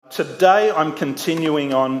Today I'm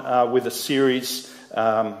continuing on with a series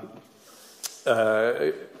that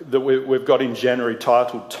we've got in January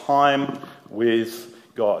titled Time with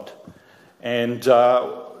God. And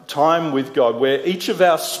Time with God, where each of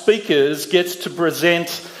our speakers gets to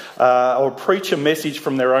present or preach a message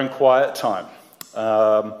from their own quiet time.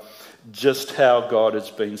 Just how God has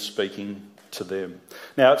been speaking to them.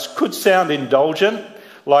 Now, it could sound indulgent,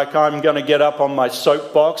 like I'm going to get up on my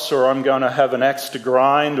soapbox, or I'm going to have an axe to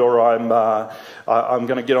grind, or I'm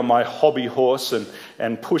going to get on my hobby horse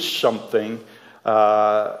and push something.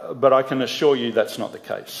 But I can assure you that's not the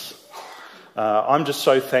case. I'm just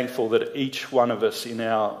so thankful that each one of us in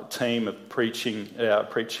our team of preaching, our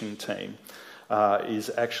preaching team,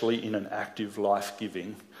 is actually in an active,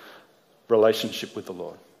 life-giving relationship with the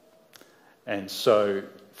Lord. And so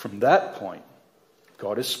from that point,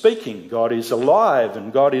 God is speaking, God is alive,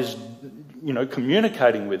 and God is,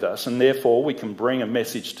 communicating with us, and therefore we can bring a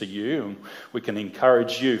message to you, and we can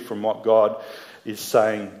encourage you from what God is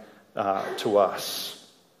saying to us.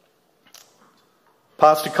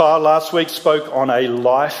 Pastor Kyle last week spoke on a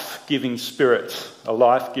life-giving spirit. A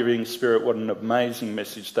life-giving spirit, what an amazing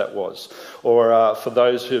message that was. Or for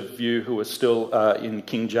those of you who are still in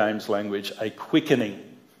King James language, a quickening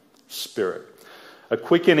spirit. A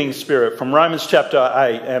quickening spirit from Romans chapter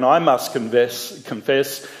 8. And I must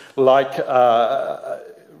confess, like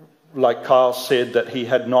Kyle said, that he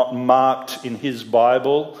had not marked in his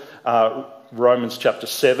Bible Romans chapter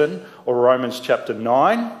 7 or Romans chapter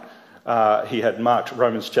 9. He had marked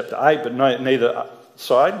Romans chapter 8, but neither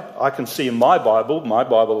side. I can see in my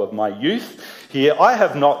Bible of my youth here, I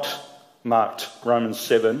have not marked Romans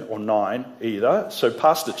 7 or 9 either. So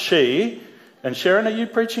Pastor Chi and Sharon, are you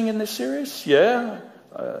preaching in this series? Yeah?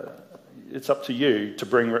 It's up to you to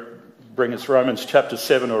bring us Romans chapter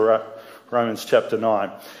 7 or Romans chapter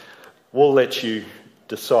 9. We'll let you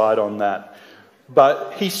decide on that.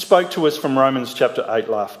 But he spoke to us from Romans chapter 8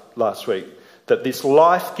 last week, that this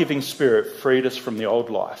life-giving spirit freed us from the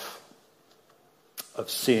old life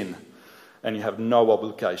of sin, and you have no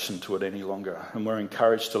obligation to it any longer. And we're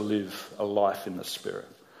encouraged to live a life in the Spirit.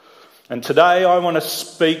 And today I want to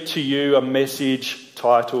speak to you a message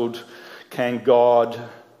titled, Can God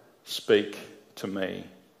Speak to Me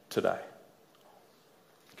Today?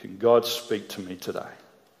 Can God speak to me today?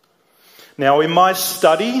 Now, in my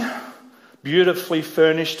study, beautifully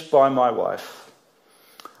furnished by my wife,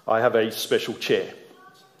 I have a special chair.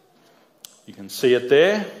 You can see it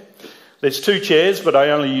there. There's two chairs, but I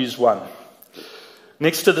only use one.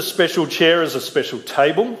 Next to the special chair is a special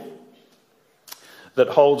table that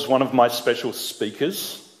holds one of my special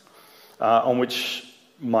speakers, on which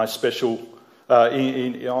I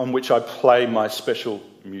play my special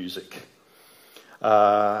music.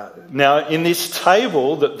 Now, in this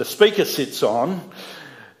table that the speaker sits on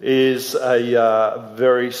is a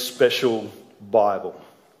very special Bible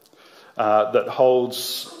that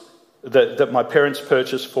my parents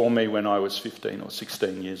purchased for me when I was 15 or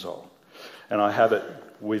 16 years old, and I have it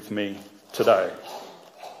with me today.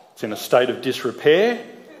 It's in a state of disrepair,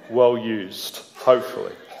 well used,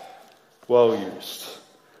 hopefully, well used.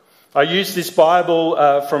 I used this Bible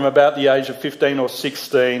from about the age of 15 or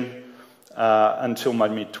 16 until my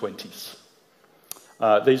mid-20s.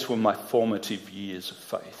 These were my formative years of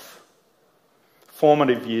faith.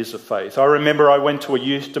 Formative years of faith. I remember I went to a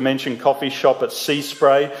Youth Dimension coffee shop at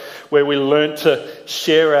Seaspray where we learnt to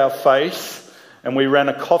share our faith, and we ran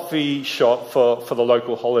a coffee shop for the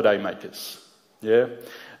local holiday makers. Yeah?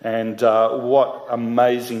 And what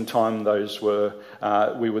amazing time those were.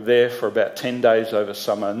 We were there for about 10 days over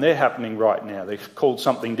summer, and they're happening right now. They're called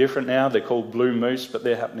something different now. They're called Blue Moose, but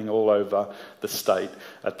they're happening all over the state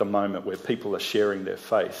at the moment, where people are sharing their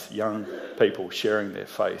faith, young people sharing their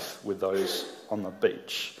faith with those on the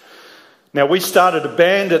beach. Now, we started a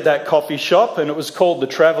band at that coffee shop, and it was called the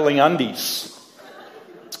Travelling Undies.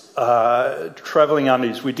 Travelling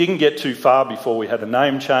Undies. We didn't get too far before we had a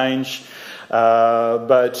name change.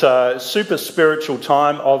 But super spiritual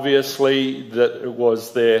time, obviously, that it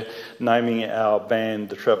was there naming our band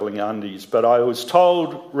the Travelling Undies. But I was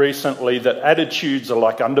told recently that attitudes are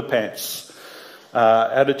like underpants.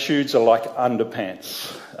 Attitudes are like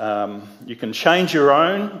underpants. You can change your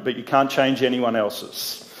own, but you can't change anyone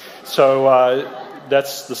else's. So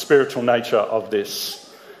that's the spiritual nature of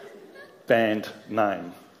this band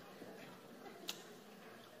name.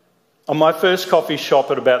 On my first coffee shop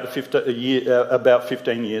at about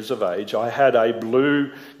 15 years of age, I had a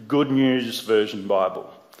blue Good News Version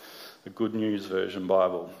Bible. A Good News Version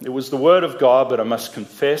Bible. It was the Word of God, but I must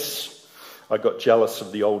confess, I got jealous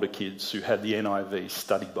of the older kids who had the NIV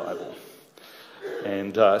Study Bible.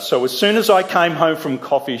 And so as soon as I came home from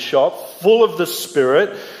coffee shop, full of the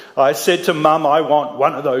Spirit, I said to Mum, I want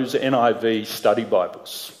one of those NIV study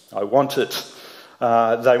Bibles. I want it.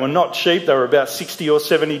 They were not cheap. They were about $60 or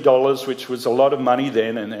 $70, which was a lot of money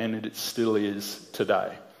then, and it still is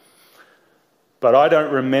today. But I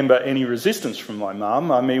don't remember any resistance from my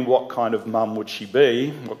mum. I mean, what kind of mum would she be?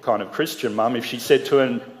 What kind of Christian mum if she said to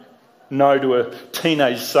her no to a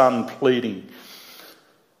teenage son pleading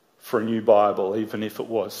for a new Bible, even if it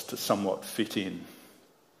was to somewhat fit in?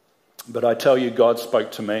 But I tell you, God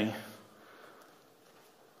spoke to me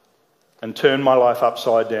and turned my life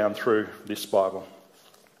upside down through this Bible.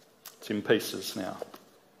 It's in pieces now.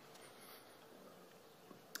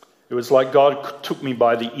 It was like God took me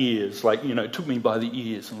by the ears, took me by the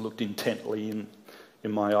ears and looked intently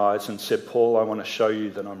in my eyes and said, Paul, I want to show you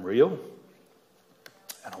that I'm real,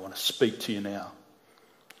 and I want to speak to you now.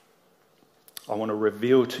 I want to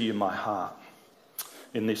reveal to you my heart.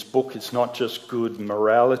 In this book, it's not just good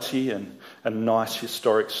morality and nice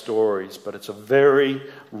historic stories, but it's a very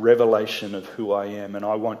revelation of who I am. And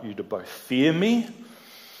I want you to both fear me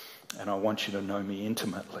and I want you to know me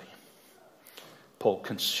intimately. Paul,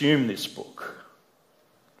 consume this book.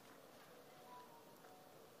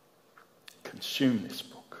 Consume this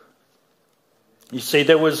book. You see,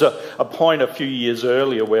 there was a point a few years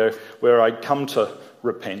earlier where I'd come to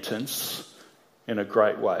repentance in a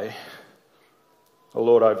great way. The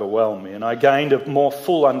Lord overwhelmed me, and I gained a more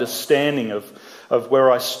full understanding of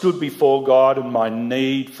where I stood before God and my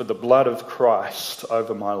need for the blood of Christ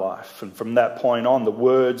over my life. And from that point on, the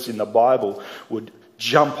words in the Bible would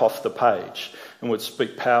jump off the page and would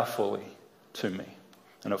speak powerfully to me.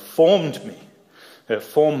 And it formed me. It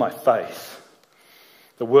formed my faith.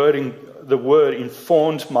 The word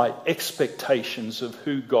informed my expectations of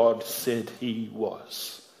who God said he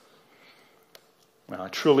was. And I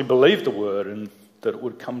truly believed the word and that it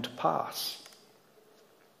would come to pass.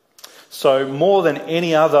 So more than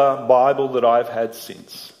any other Bible that I've had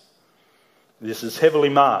since, this is heavily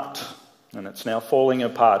marked and it's now falling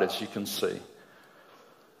apart, as you can see.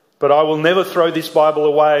 But I will never throw this Bible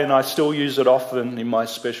away, and I still use it often in my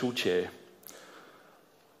special chair.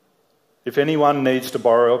 If anyone needs to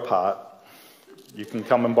borrow a part, you can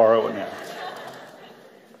come and borrow it now.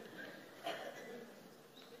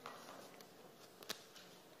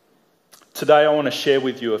 Today I want to share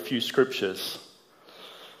with you a few scriptures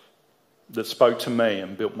that spoke to me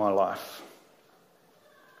and built my life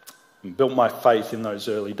and built my faith in those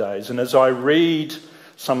early days. And as I read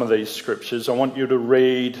some of these scriptures, I want you to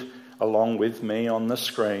read along with me on the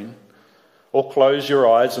screen, or close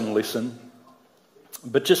your eyes and listen,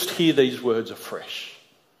 but just hear these words afresh.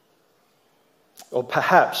 Or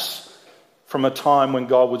perhaps from a time when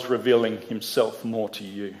God was revealing himself more to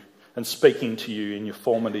you and speaking to you in your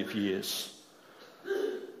formative years.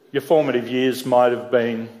 Your formative years might have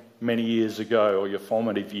been many years ago, or your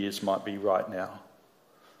formative years might be right now.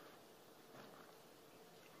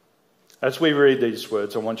 As we read these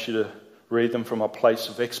words, I want you to read them from a place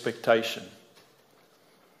of expectation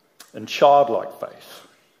and childlike faith.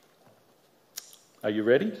 Are you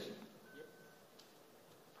ready?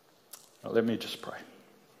 Now, let me just pray.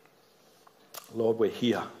 Lord, we're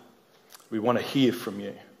here. We want to hear from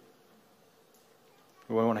you.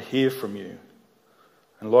 We want to hear from you.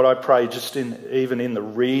 And Lord, I pray even in the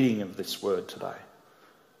reading of this word today,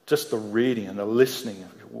 just the reading and the listening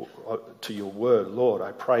to your word, Lord,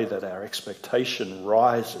 I pray that our expectation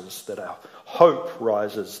rises, that our hope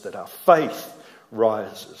rises, that our faith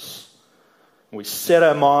rises. And we set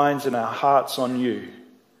our minds and our hearts on you.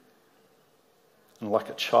 And like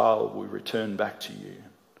a child, we return back to you,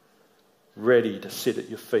 ready to sit at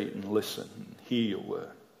your feet and listen and hear your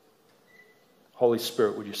word. Holy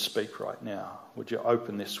Spirit, would you speak right now? Would you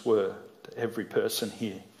open this word to every person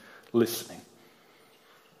here listening?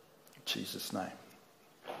 In Jesus' name.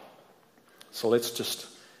 So let's just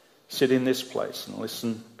sit in this place and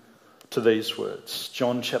listen to these words.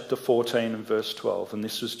 John chapter 14 and verse 12, and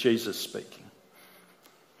this was Jesus speaking.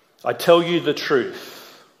 I tell you the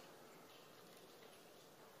truth.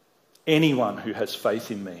 Anyone who has faith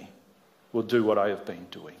in me will do what I have been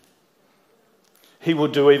doing. He will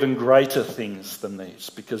do even greater things than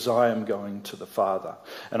these, because I am going to the Father.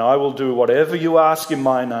 And I will do whatever you ask in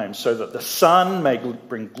my name, so that the Son may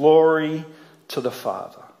bring glory to the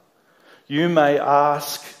Father. You may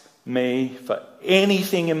ask me for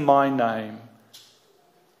anything in my name,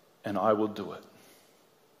 and I will do it.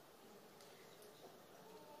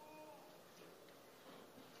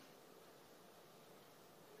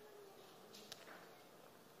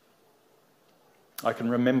 I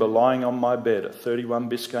can remember lying on my bed at 31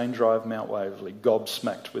 Biscayne Drive, Mount Waverley,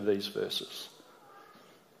 gobsmacked with these verses.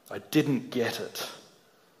 I didn't get it.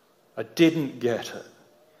 I didn't get it.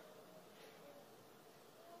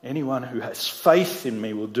 Anyone who has faith in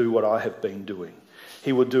me will do what I have been doing.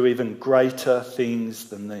 He will do even greater things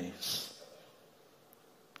than these.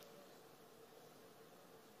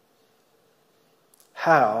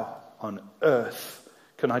 How on earth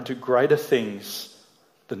can I do greater things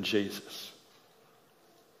than Jesus?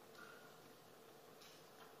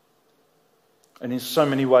 And in so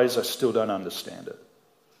many ways I still don't understand it.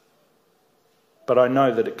 But I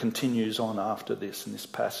know that it continues on after this in this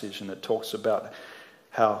passage, and it talks about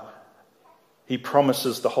how he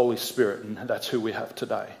promises the Holy Spirit, and that's who we have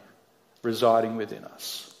today, residing within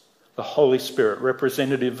us. The Holy Spirit,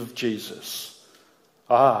 representative of Jesus.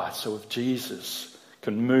 So if Jesus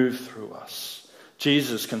can move through us,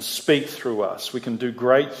 Jesus can speak through us, we can do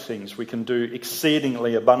great things, we can do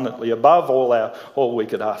exceedingly abundantly above all we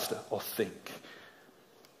could ask or think.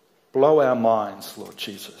 Blow our minds, Lord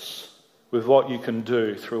Jesus, with what you can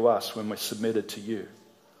do through us when we're submitted to you.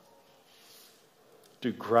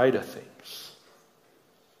 Do greater things.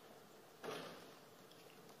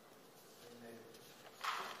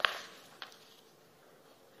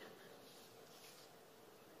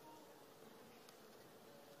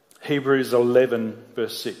 Hebrews 11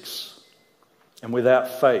 verse 6. And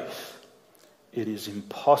without faith, it is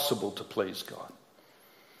impossible to please God.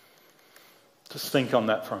 Just think on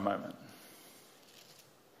that for a moment.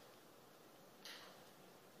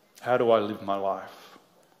 How do I live my life?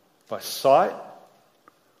 By sight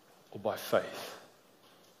or by faith?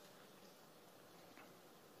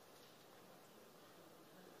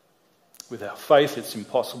 Without faith, it's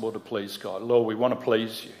impossible to please God. Lord, we want to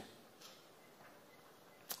please you.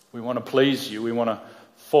 We want to please you. We want to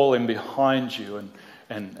fall in behind you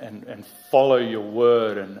and follow your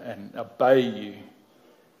word and obey you.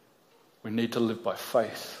 We need to live by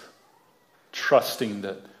faith, trusting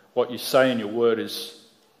that what you say in your word is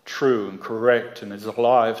true and correct and is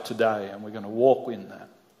alive today, and we're going to walk in that.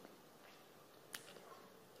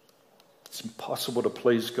 It's impossible to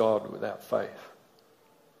please God without faith.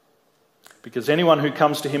 Because anyone who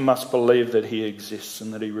comes to him must believe that he exists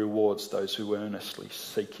and that he rewards those who earnestly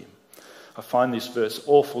seek him. I find this verse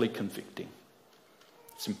awfully convicting.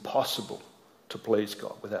 It's impossible to please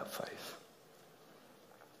God without faith.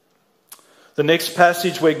 The next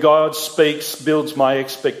passage where God speaks builds my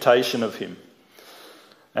expectation of him.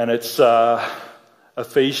 And it's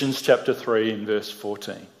Ephesians chapter 3 and verse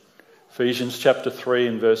 14. Ephesians chapter 3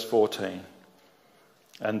 and verse 14.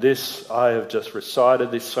 And this, I have just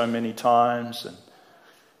recited this so many times.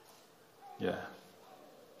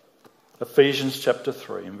 Ephesians chapter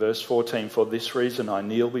 3 and verse 14. For this reason I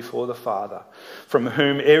kneel before the Father, from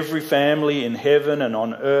whom every family in heaven and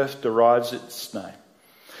on earth derives its name.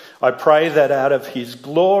 I pray that out of his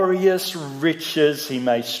glorious riches he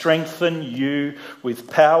may strengthen you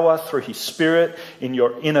with power through his Spirit in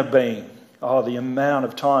your inner being. Oh, the amount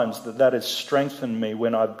of times that has strengthened me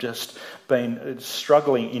when I've just been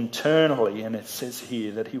struggling internally. And it says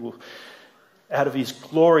here that he will, out of his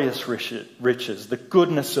glorious riches, the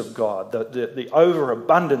goodness of God, the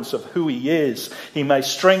overabundance of who he is, he may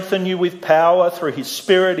strengthen you with power through his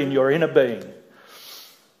Spirit in your inner being,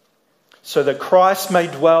 so that Christ may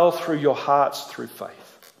dwell through your hearts through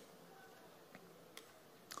faith.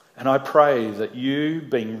 And I pray that you,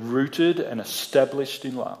 being rooted and established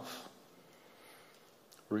in love,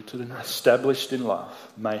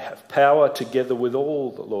 may have power together with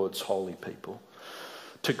all the Lord's holy people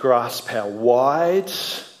to grasp how wide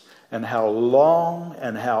and how long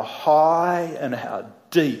and how high and how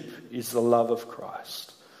deep is the love of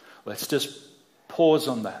Christ. Let's just pause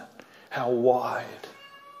on that. How wide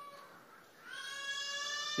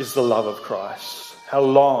is the love of Christ? How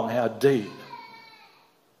long, how deep?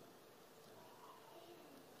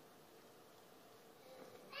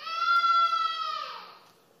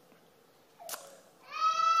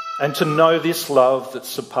 And to know this love that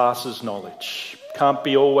surpasses knowledge. Can't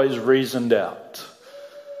be always reasoned out.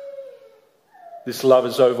 This love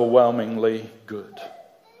is overwhelmingly good.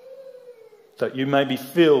 That you may be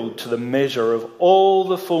filled to the measure of all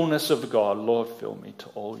the fullness of God. Lord, fill me to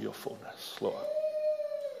all your fullness, Lord.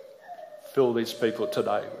 Fill these people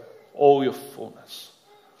today with all your fullness.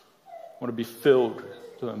 I want to be filled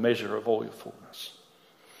to the measure of all your fullness.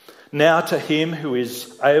 Now to him who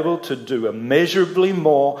is able to do immeasurably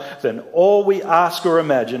more than all we ask or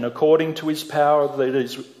imagine, according to his power that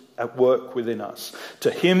is at work within us.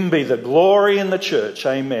 To him be the glory in the church,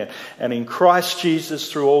 amen, and in Christ Jesus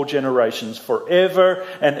through all generations, forever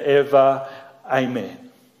and ever,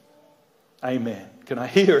 amen. Amen. Can I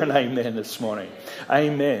hear an amen this morning?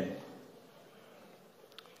 Amen.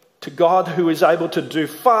 to God who is able to do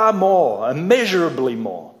far more, immeasurably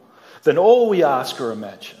more, than all we ask or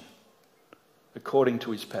imagine, according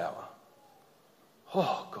to his power.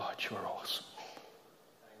 Oh, God, you're awesome.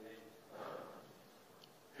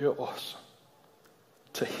 You're awesome.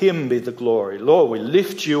 To him be the glory. Lord, we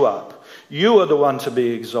lift you up. You are the one to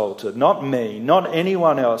be exalted, not me, not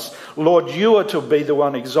anyone else. Lord, you are to be the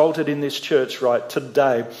one exalted in this church right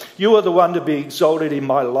today. You are the one to be exalted in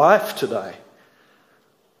my life today.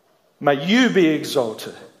 May you be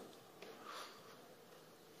exalted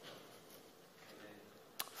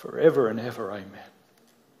forever and ever. Amen.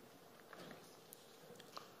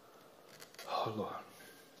 Oh, Lord.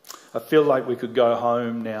 I feel like we could go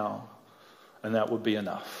home now and that would be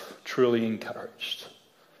enough. Truly encouraged.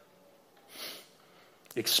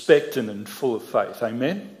 Expectant and full of faith.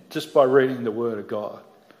 Amen? Just by reading the Word of God.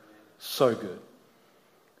 So good.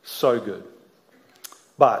 So good.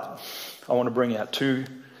 But I want to bring out two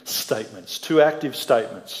statements, two active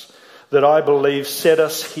statements that I believe set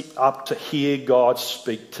us up to hear God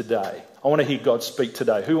speak today. I want to hear God speak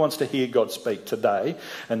today. Who wants to hear God speak today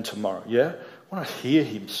and tomorrow? Yeah? I want to hear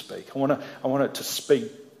him speak. I want it to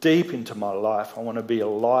speak deep into my life. I want to be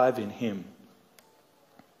alive in him.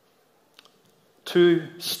 Two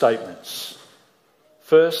statements.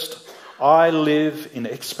 First, I live in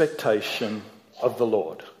expectation of the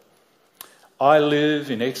Lord. I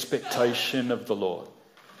live in expectation of the Lord.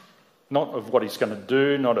 Not of what he's going to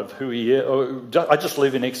do, not of who he is. I just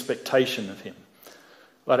live in expectation of him.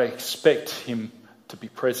 But I expect him to be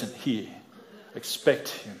present here. Expect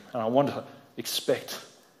him. And I want to expect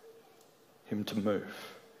him to move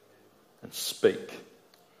and speak.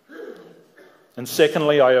 And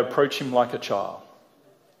secondly, I approach him like a child.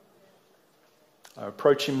 I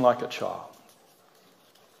approach him like a child.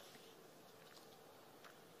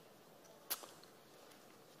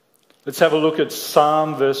 Let's have a look at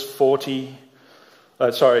Psalm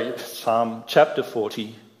chapter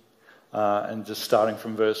 40, and just starting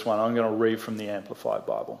from verse 1. I'm going to read from the Amplified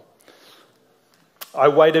Bible. I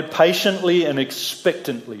waited patiently and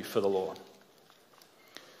expectantly for the Lord,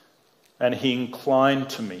 and he inclined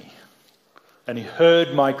to me, and he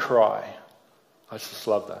heard my cry. I just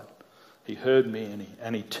love that. He heard me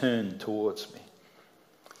and he turned towards me.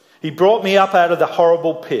 He brought me up out of the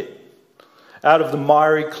horrible pit, out of the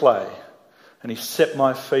miry clay, and he set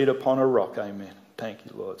my feet upon a rock. Amen. Thank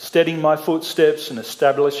you, Lord. Steadying my footsteps and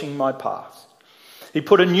establishing my path. He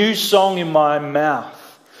put a new song in my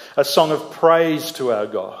mouth, a song of praise to our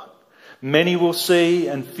God. Many will see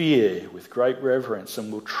and fear with great reverence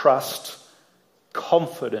and will trust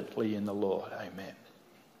confidently in the Lord. Amen.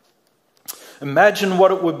 Imagine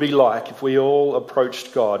what it would be like if we all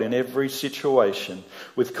approached God in every situation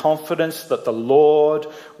with confidence that the Lord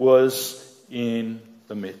was in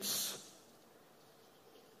the midst.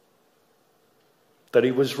 That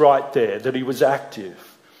he was right there, that he was active,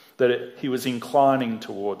 that he was inclining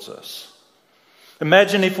towards us.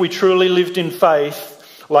 Imagine if we truly lived in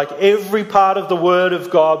faith, like every part of the Word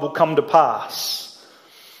of God will come to pass.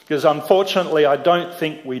 Because unfortunately, I don't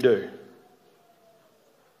think we do.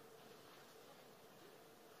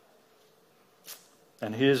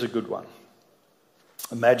 And here's a good one.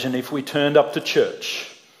 Imagine if we turned up to church,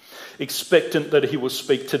 expectant that he will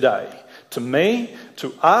speak today. To me,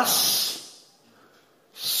 to us,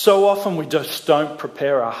 so often we just don't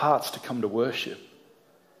prepare our hearts to come to worship.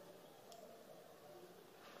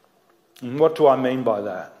 And what do I mean by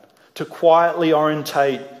that? To quietly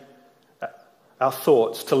orientate our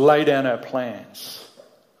thoughts, to lay down our plans,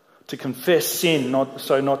 to confess sin,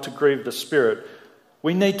 not to grieve the Spirit.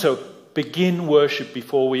 We need to begin worship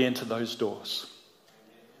before we enter those doors.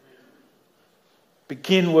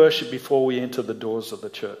 Begin worship before we enter the doors of the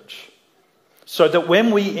church. So that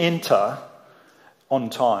when we enter, on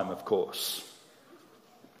time, of course,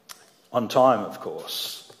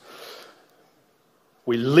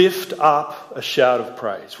 we lift up a shout of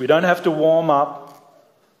praise. We don't have to warm up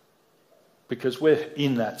because we're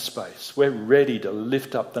in that space. We're ready to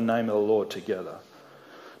lift up the name of the Lord together.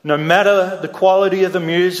 No matter the quality of the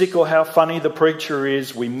music or how funny the preacher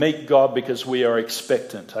is, we meet God because we are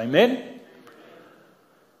expectant. Amen?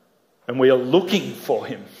 And we are looking for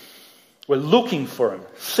him. We're looking for him,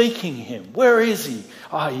 seeking him. Where is he?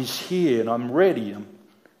 He's here and I'm ready to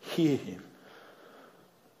hear him.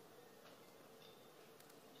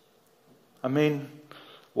 I mean,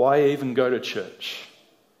 why even go to church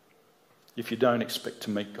if you don't expect to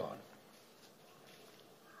meet God?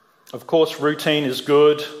 Of course, routine is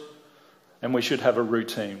good, and we should have a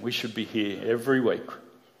routine. We should be here every week,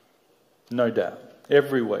 no doubt,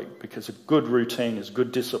 every week, because a good routine is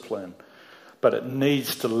good discipline. But it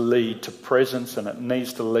needs to lead to presence, and it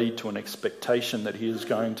needs to lead to an expectation that he is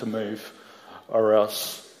going to move, or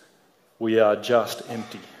else we are just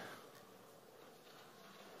empty.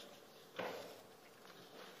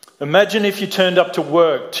 Imagine if you turned up to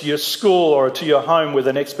work, to your school or to your home with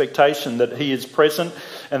an expectation that he is present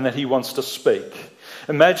and that he wants to speak.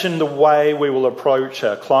 Imagine the way we will approach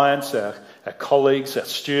our clients, our colleagues, our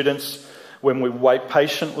students, when we wait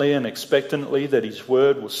patiently and expectantly that his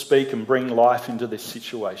word will speak and bring life into this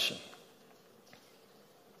situation.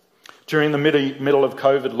 During the middle of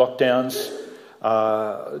COVID lockdowns,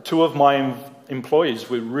 two of my employees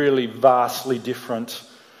with really vastly different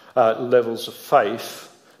levels of faith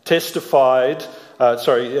they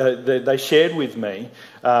shared with me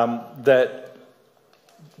that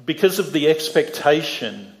because of the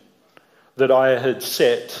expectation that I had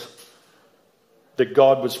set, that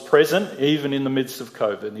God was present even in the midst of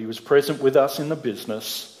COVID. He was present with us in the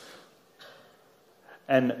business.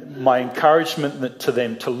 And my encouragement to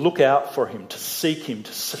them to look out for him, to seek him,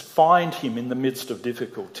 to find him in the midst of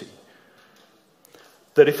difficulty.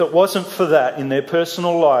 That if it wasn't for that in their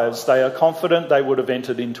personal lives, they are confident they would have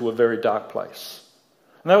entered into a very dark place.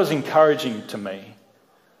 And that was encouraging to me.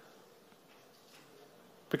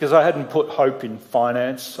 Because I hadn't put hope in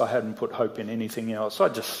finance, I hadn't put hope in anything else. I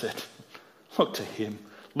just said, look to him,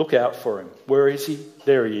 look out for him. Where is he?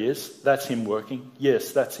 There he is. That's him working.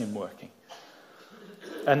 Yes, that's him working.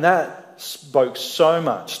 And that spoke so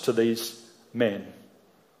much to these men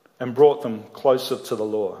and brought them closer to the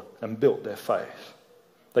Lord and built their faith.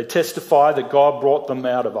 They testify that God brought them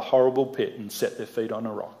out of a horrible pit and set their feet on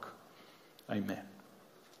a rock. Amen.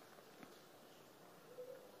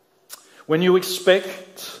 When you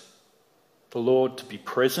expect the Lord to be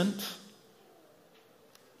present,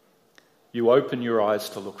 you open your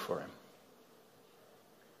eyes to look for him.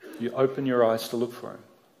 You open your eyes to look for him.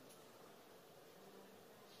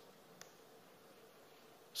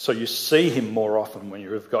 So you see him more often when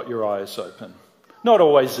you've got your eyes open. Not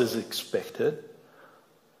always as expected.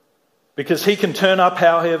 Because he can turn up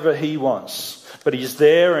however he wants. But he's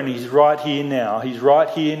there and he's right here now. He's right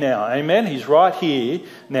here now. Amen? He's right here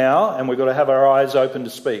now, and we've got to have our eyes open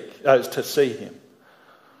to see him.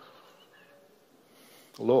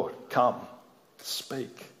 Lord, come,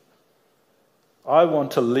 speak. I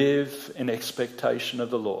want to live in expectation of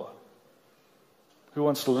the Lord. Who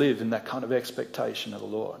wants to live in that kind of expectation of the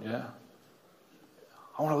Lord? Yeah.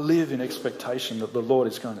 I want to live in expectation that the Lord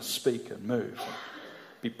is going to speak and move.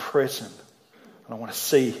 Be present, and I want to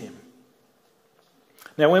see him.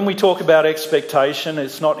 Now, when we talk about expectation,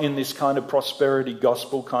 it's not in this kind of prosperity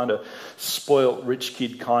gospel, kind of spoilt rich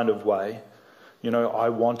kid kind of way. You know, I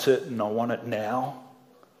want it and I want it now.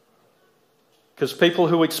 Because people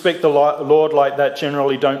who expect the Lord like that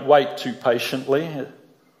generally don't wait too patiently,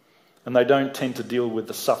 and they don't tend to deal with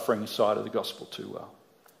the suffering side of the gospel too well.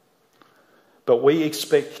 But we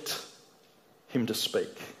expect him to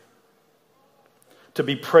speak, to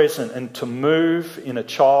be present and to move in a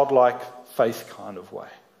childlike faith kind of way.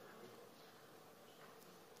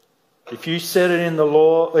 If you said it in the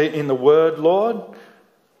word, Lord,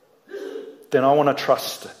 then I want to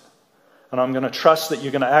trust it. And I'm going to trust that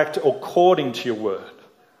you're going to act according to your word.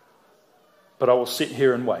 But I will sit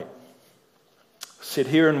here and wait. Sit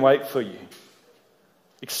here and wait for you.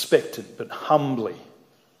 Expectant but humbly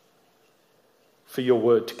for your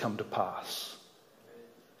word to come to pass.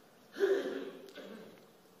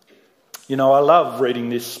 You know, I love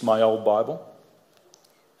reading my old Bible.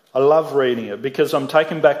 I love reading it because I'm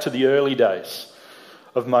taken back to the early days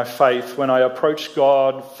of my faith when I approached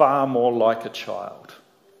God far more like a child.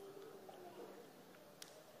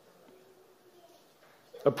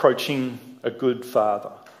 Approaching a good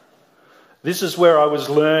father. This is where I was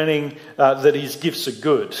learning that his gifts are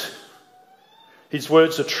good. His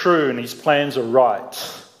words are true and his plans are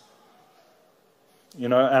right. You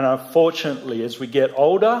know, and unfortunately, as we get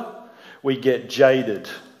older, we get jaded.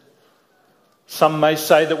 Some may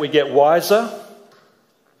say that we get wiser,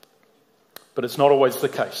 but it's not always the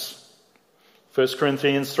case. 1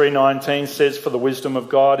 Corinthians 3:19 says, "For the wisdom of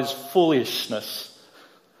God is foolishness."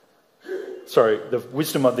 The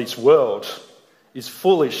wisdom of this world is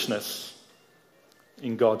foolishness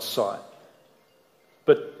in God's sight.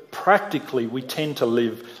 But practically, we tend to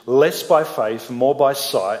live less by faith and more by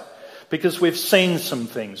sight because we've seen some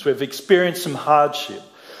things, we've experienced some hardship,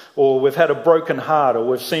 or we've had a broken heart, or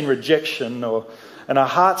we've seen rejection, and our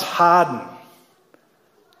hearts harden.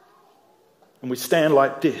 And we stand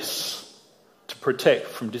like this to protect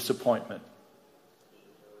from disappointment.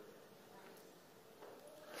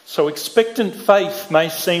 So expectant faith may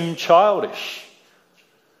seem childish.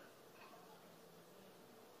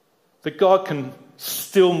 that God can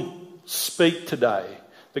still speak today,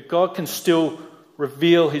 that God can still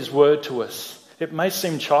reveal his word to us. It may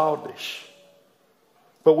seem childish,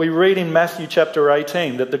 but we read in Matthew chapter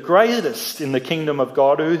 18 that the greatest in the kingdom of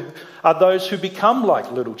God are those who become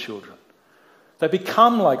like little children. They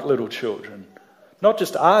become like little children. Not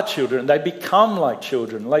just are children, they become like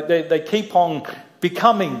children. Like they keep on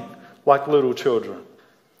becoming like little children.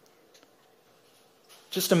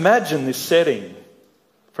 Just imagine this setting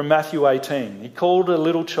from Matthew 18. He called a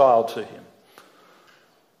little child to him,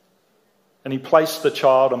 and he placed the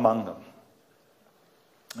child among them.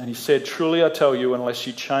 And he said, "Truly I tell you, unless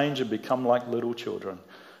you change and become like little children,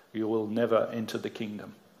 you will never enter the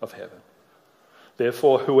kingdom of heaven.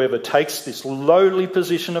 Therefore, whoever takes this lowly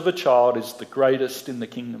position of a child is the greatest in the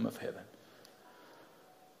kingdom of heaven."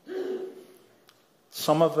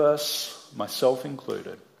 Some of us, myself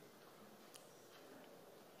included,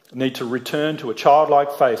 need to return to a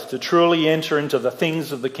childlike faith to truly enter into the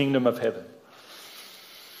things of the kingdom of heaven.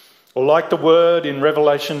 Or like the word in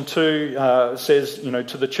Revelation 2 says,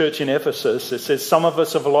 to the church in Ephesus, it says, some of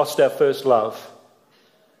us have lost our first love.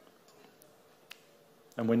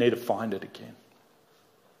 And we need to find it again.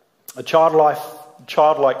 A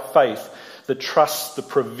childlike faith that trusts the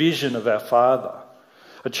provision of our Father.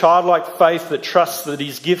 A childlike faith that trusts that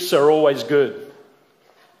his gifts are always good.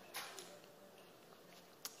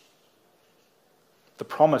 The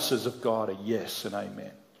promises of God are yes and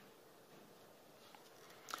amen.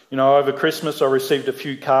 Over Christmas I received a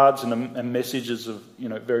few cards and messages of,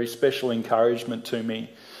 very special encouragement to me.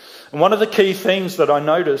 And one of the key things that I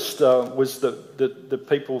noticed was that the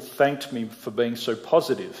people thanked me for being so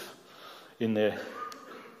positive in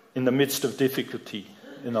the midst of difficulty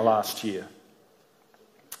in the last year.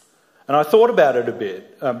 And I thought about it a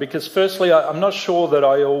bit because firstly, I'm not sure that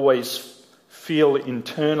I always feel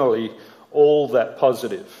internally all that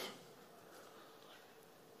positive.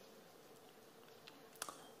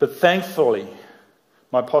 But thankfully,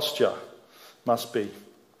 my posture must be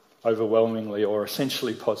overwhelmingly or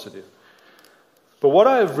essentially positive. But what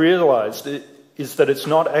I have realised is that it's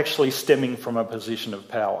not actually stemming from a position of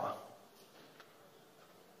power.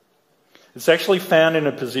 It's actually found in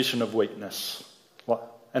a position of weakness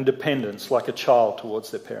and dependence, like a child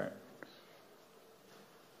towards their parent.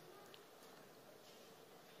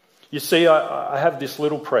 You see, I have this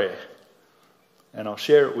little prayer, and I'll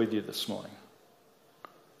share it with you this morning.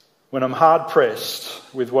 When I'm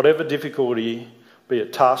hard-pressed with whatever difficulty, be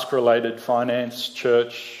it task-related, finance,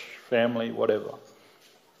 church, family, whatever,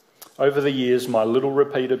 over the years, my little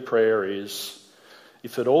repeated prayer is,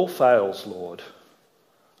 if it all fails, Lord,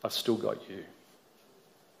 I've still got you.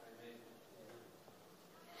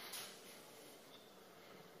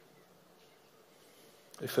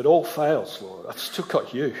 If it all fails, Lord, I've still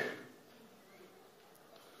got you.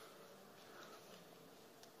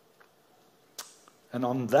 And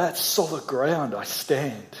on that solid ground I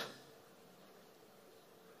stand.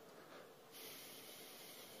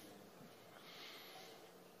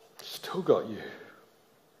 Still got you.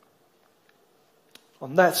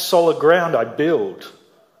 On that solid ground I build.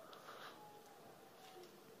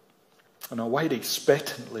 And I wait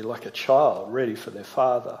expectantly like a child ready for their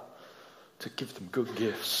father to give them good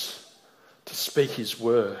gifts, to speak his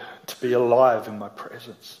word, to be alive in my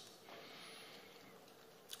presence.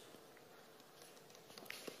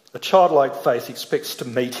 A childlike faith expects to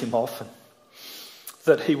meet him often,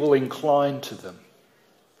 that he will incline to them,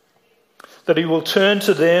 that he will turn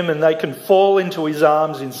to them and they can fall into his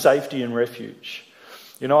arms in safety and refuge.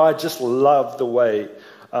 I just love the way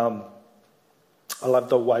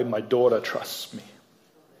my daughter trusts me.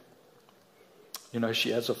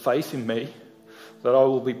 She has a faith in me that I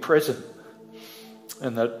will be present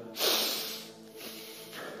and that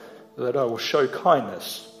I will show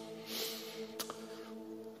kindness.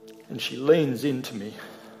 And she leans into me.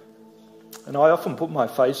 And I often put my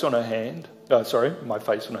face on her hand. My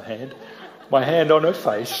hand on her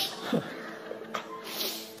face.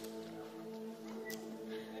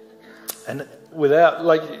 And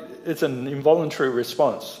it's an involuntary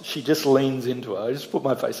response. She just leans into it. I just put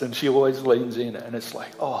my face and she always leans in. And it's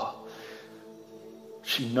like,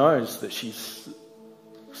 she knows that she's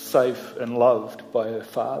safe and loved by her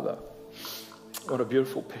father. What a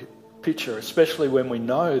beautiful picture, especially when we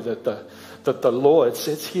know that the Lord, it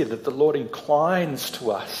says here, that the Lord inclines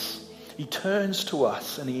to us. He turns to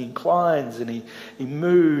us and he inclines and he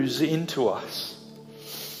moves into us.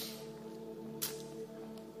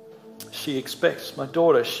 My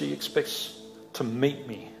daughter expects to meet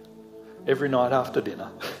me every night after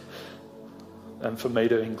dinner and for me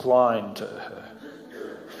to incline to her.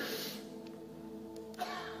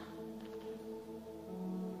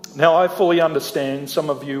 Now, I fully understand some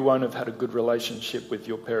of you won't have had a good relationship with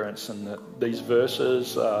your parents, and that these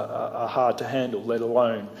verses are hard to handle, let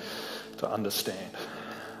alone to understand.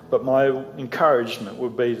 But my encouragement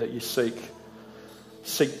would be that you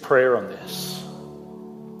seek prayer on this.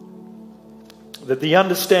 That the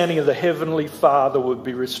understanding of the Heavenly Father would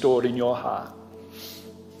be restored in your heart.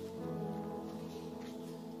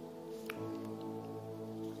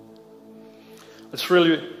 I just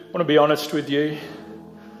really want to be honest with you.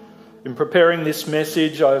 In preparing this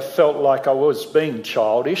message, I felt like I was being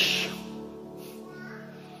childish.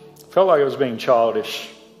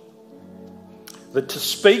 That to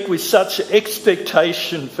speak with such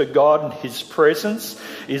expectation for God and His presence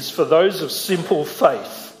is for those of simple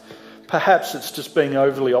faith. Perhaps it's just being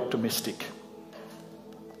overly optimistic.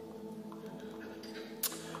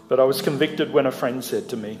 But I was convicted when a friend said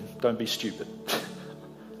to me, "Don't be stupid.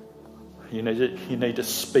 You need to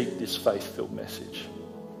speak this faith-filled message."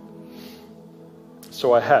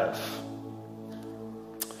 So I have.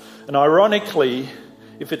 And ironically,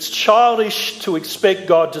 if it's childish to expect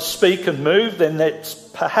God to speak and move, then that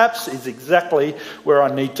perhaps is exactly where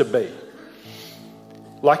I need to be.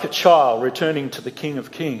 Like a child returning to the King of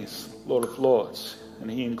Kings, Lord of Lords, and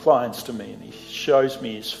He inclines to me and He shows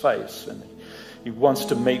me His face and He wants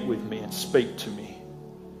to meet with me and speak to me.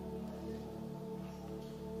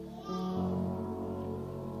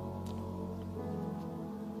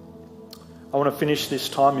 I want to finish this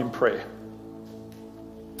time in prayer.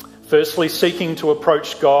 Firstly, seeking to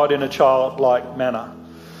approach God in a childlike manner.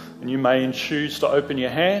 And you may choose to open your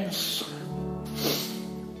hands.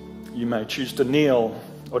 You may choose to kneel,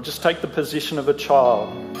 or just take the position of a child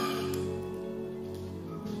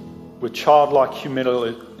with childlike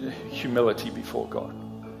humility before God.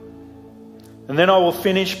 And then I will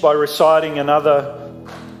finish by reciting another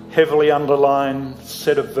heavily underlined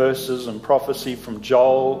set of verses and prophecy from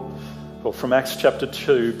Joel, or from Acts chapter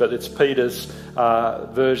 2, but it's Peter's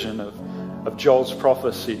version of Joel's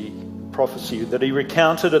prophecy that he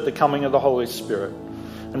recounted at the coming of the Holy Spirit.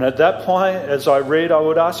 And at that point, as I read, I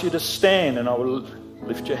would ask you to stand and I will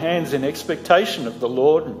lift your hands in expectation of the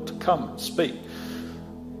Lord and to come and speak.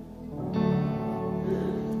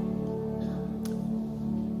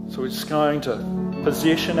 So we're just going to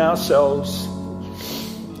position ourselves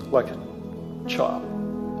like a child.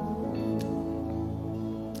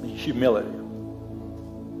 Humility.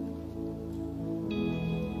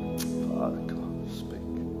 Father God, speak.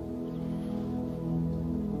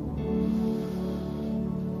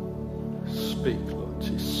 Speak, Lord,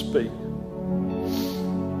 just speak.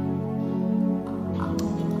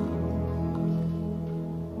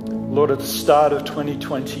 Lord, at the start of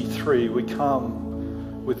 2023, we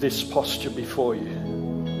come with this posture before you.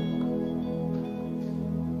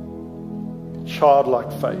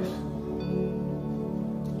 Childlike faith.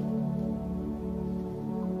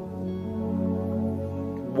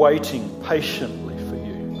 Waiting patiently for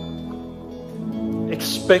you,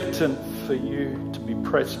 expectant for you to be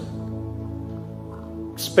present,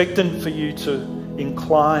 expectant for you to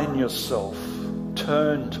incline yourself,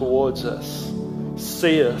 turn towards us,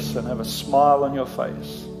 see us and have a smile on your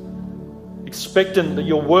face, expectant that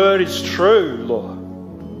your word is true, Lord.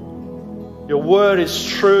 Your word is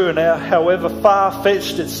true, and however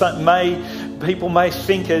far-fetched people may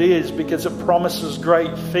think it is, because it promises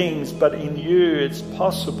great things, but in you it's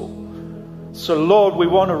possible. So Lord, we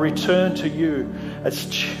want to return to you as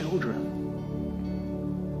children,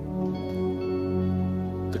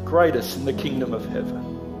 the greatest in the kingdom of heaven.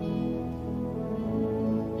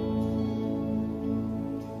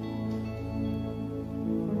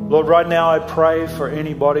 Lord, right now I pray for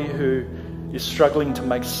anybody who is struggling to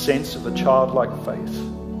make sense of a childlike faith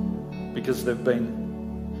because they've been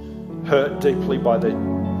hurt deeply by their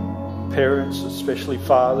parents, especially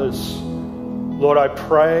fathers. Lord, I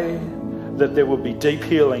pray that there will be deep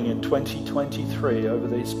healing in 2023 over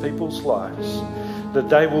these people's lives, that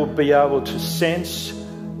they will be able to sense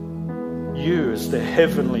you as their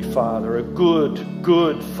heavenly Father, a good,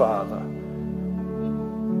 good Father,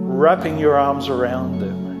 wrapping your arms around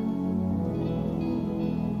them,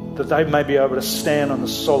 that they may be able to stand on the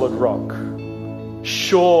solid rock,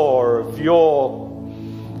 sure of your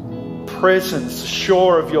presence,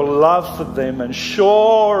 sure of your love for them, and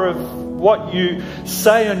sure of what you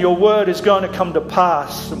say on your word is going to come to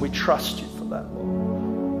pass. And we trust you for that,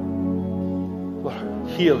 Lord. Lord,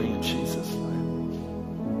 healing in Jesus' name.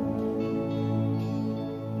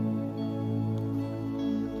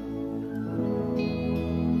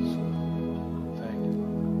 Thank you.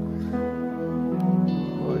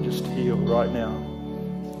 Lord, just heal right now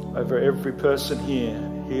over every person here.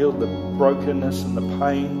 Heal the brokenness and the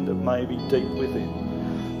pain that may be deep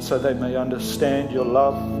within. so they may understand your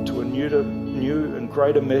love to a new and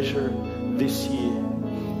greater measure this year.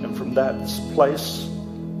 And from that place,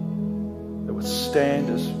 they would stand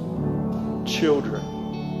as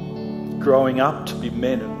children, growing up to be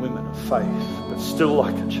men and women of faith, but still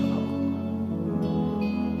like a child.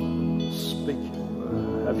 Speak your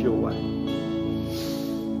word. Have your way.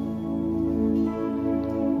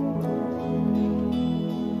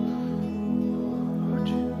 Oh,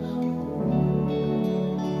 Jesus.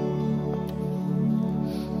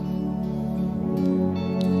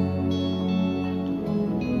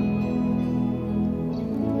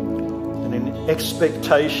 And in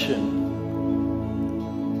expectation,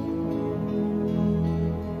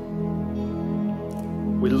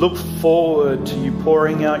 we look forward to you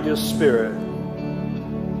pouring out your Spirit,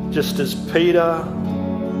 just as Peter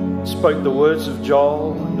spoke the words of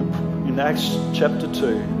Joel in Acts chapter 2,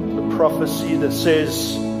 the prophecy that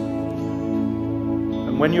says,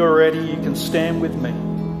 and when you're ready, you can stand with me.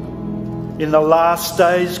 In the last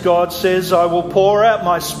days, God says, I will pour out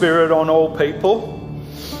my Spirit on all people.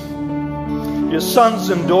 Your sons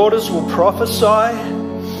and daughters will prophesy,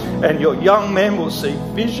 and your young men will see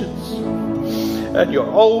visions, and your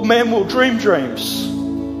old men will dream dreams.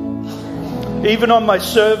 Even on my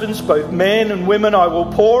servants, both men and women, I will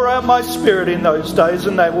pour out my Spirit in those days,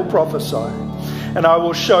 and they will prophesy. And I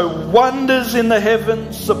will show wonders in the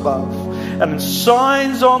heavens above, and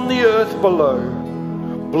signs on the earth below,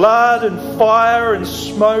 blood and fire and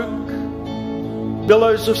smoke,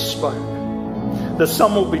 billows of smoke. The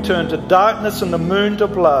sun will be turned to darkness and the moon to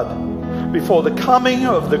blood before the coming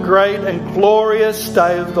of the great and glorious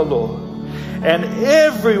day of the Lord. And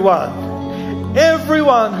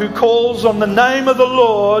everyone who calls on the name of the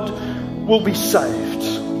Lord will be saved.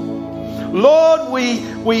 Lord, we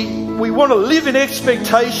want to live in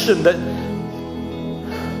expectation that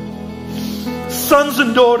sons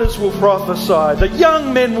and daughters will prophesy, that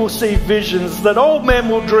young men will see visions, that old men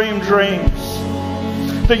will dream dreams,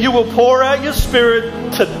 that you will pour out your Spirit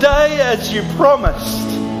today as you promised.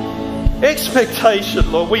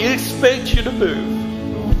 Expectation, Lord. We expect you to move.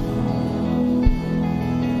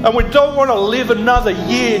 And we don't want to live another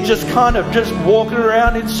year just walking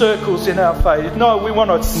around in circles in our faith. No, we want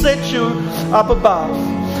to set you up above.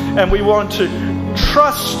 And we want to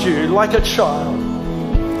trust you like a child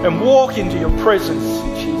and walk into your presence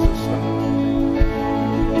in Jesus' name.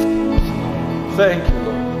 Thank you,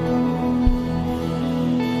 Lord.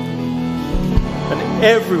 And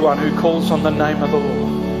everyone who calls on the name of the Lord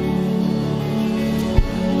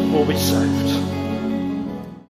will be saved.